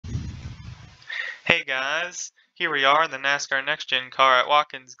Hey guys, here we are in the NASCAR Next Gen car at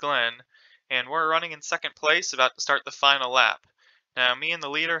Watkins, Glen, and we're running in second place, about to start the final lap. Now, me and the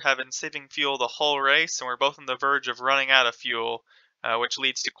leader have been saving fuel the whole race, and we're both on the verge of running out of fuel, which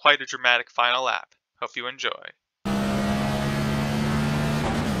leads to quite a dramatic final lap. Hope you enjoy.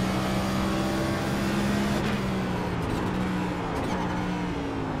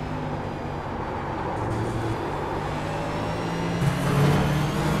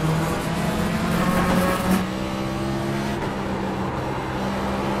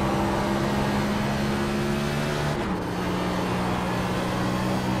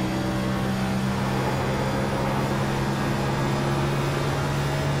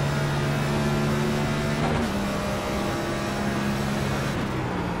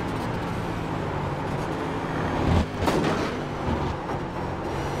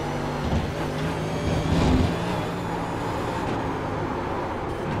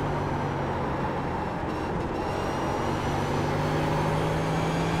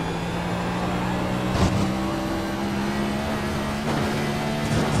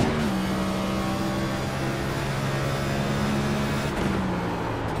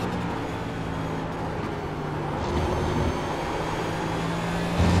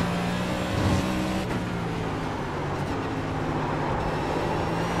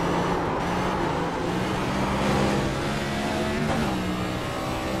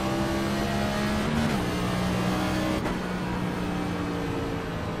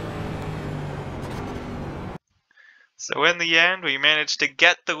 So in the end, we managed to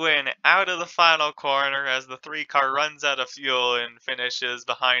get the win out of the final corner as the 3 car runs out of fuel and finishes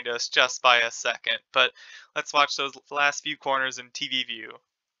behind us just by a second. But let's watch those last few corners in TV view.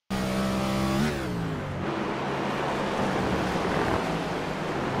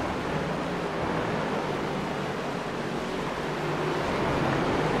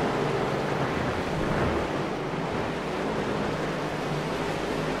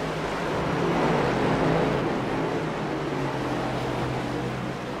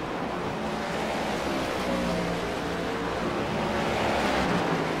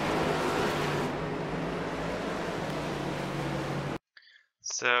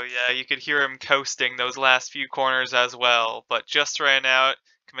 So yeah, you could hear him coasting those last few corners as well, but just ran out,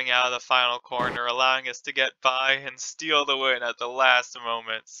 coming out of the final corner, allowing us to get by and steal the win at the last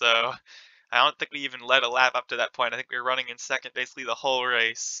moment. So I don't think we even led a lap up to that point. I think we were running in second basically the whole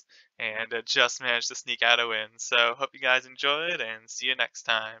race and just managed to sneak out a win. So hope you guys enjoyed and see you next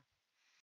time.